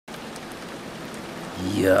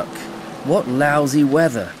Yuck. What lousy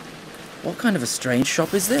weather. What kind of a strange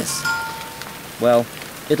shop is this? Well,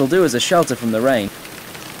 it'll do as a shelter from the rain.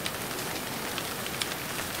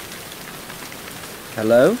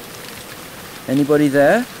 Hello? Anybody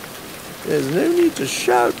there? There's no need to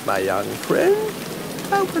shout, my young friend.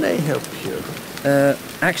 How can I help you?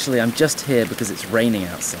 Actually, I'm just here because it's raining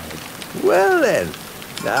outside. Well then,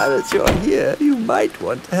 now that you're here, you might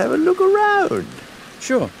want to have a look around.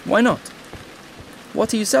 Sure, why not?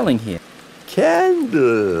 What are you selling here?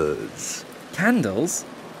 Candles. Candles?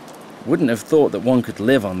 Wouldn't have thought that one could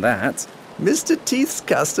live on that. Mr. Teeth's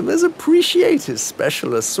customers appreciate his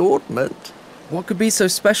special assortment. What could be so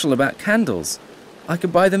special about candles? I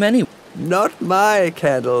could buy them anywhere. Not my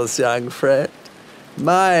candles, young friend.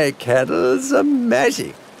 My candles are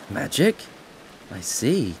magic. Magic? I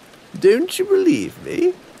see. Don't you believe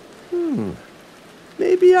me?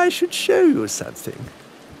 Maybe I should show you something.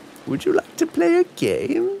 Would you like to play a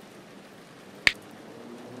game?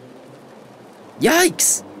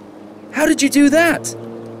 Yikes! How did you do that?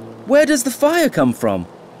 Where does the fire come from?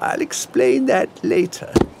 I'll explain that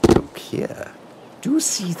later. Look here. Do you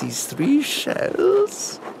see these 3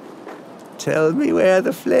 shells? Tell me where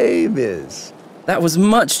the flame is. That was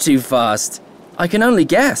much too fast. I can only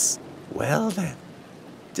guess. Well then,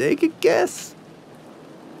 take a guess.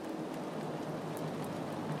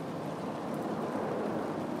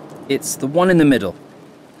 It's the one in the middle.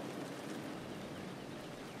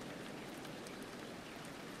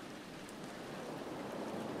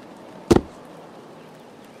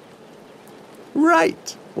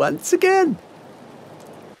 Right, once again.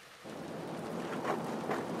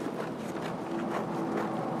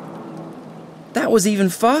 That was even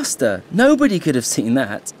faster. Nobody could have seen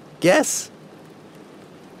that. Guess.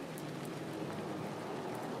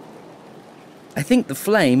 I think the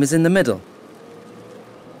flame is in the middle.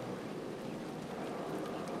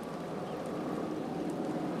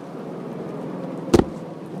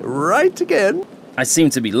 Right again. I seem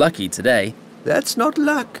to be lucky today. That's not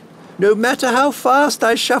luck. No matter how fast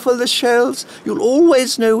I shuffle the shells, you'll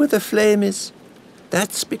always know where the flame is.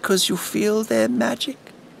 That's because you feel their magic.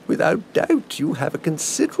 Without doubt, you have a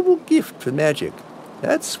considerable gift for magic.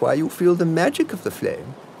 That's why you feel the magic of the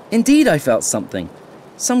flame. Indeed, I felt something.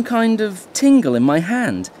 Some kind of tingle in my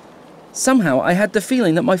hand. Somehow I had the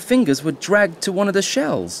feeling that my fingers were dragged to one of the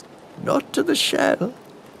shells. Not to the shell,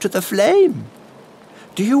 to the flame.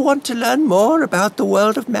 Do you want to learn more about the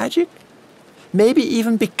world of magic? Maybe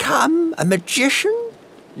even become a magician?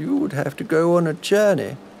 You would have to go on a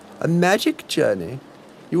journey, a magic journey.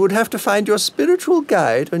 You would have to find your spiritual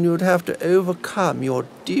guide, and you would have to overcome your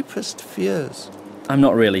deepest fears. I'm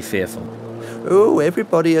not really fearful. Oh,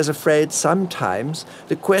 everybody is afraid sometimes.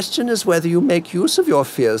 The question is whether you make use of your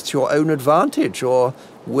fears to your own advantage, or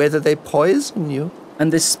whether they poison you.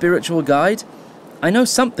 And this spiritual guide? I know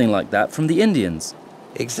something like that from the Indians.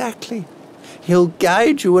 Exactly. He'll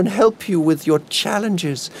guide you and help you with your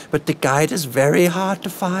challenges, but the guide is very hard to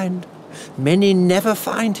find. Many never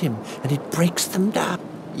find him, and it breaks them down.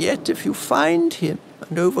 Yet if you find him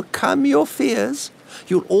and overcome your fears,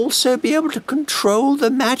 you'll also be able to control the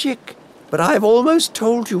magic. But I've almost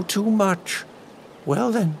told you too much.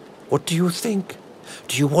 Well then, what do you think?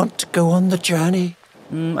 Do you want to go on the journey?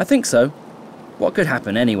 I think so. What could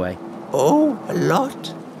happen anyway? Oh, a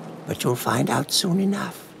lot. But you'll find out soon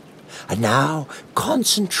enough. And now,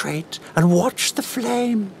 concentrate and watch the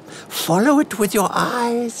flame. Follow it with your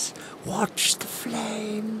eyes. Watch the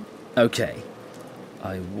flame. Okay.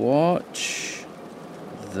 I watch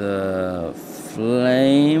the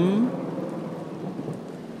flame.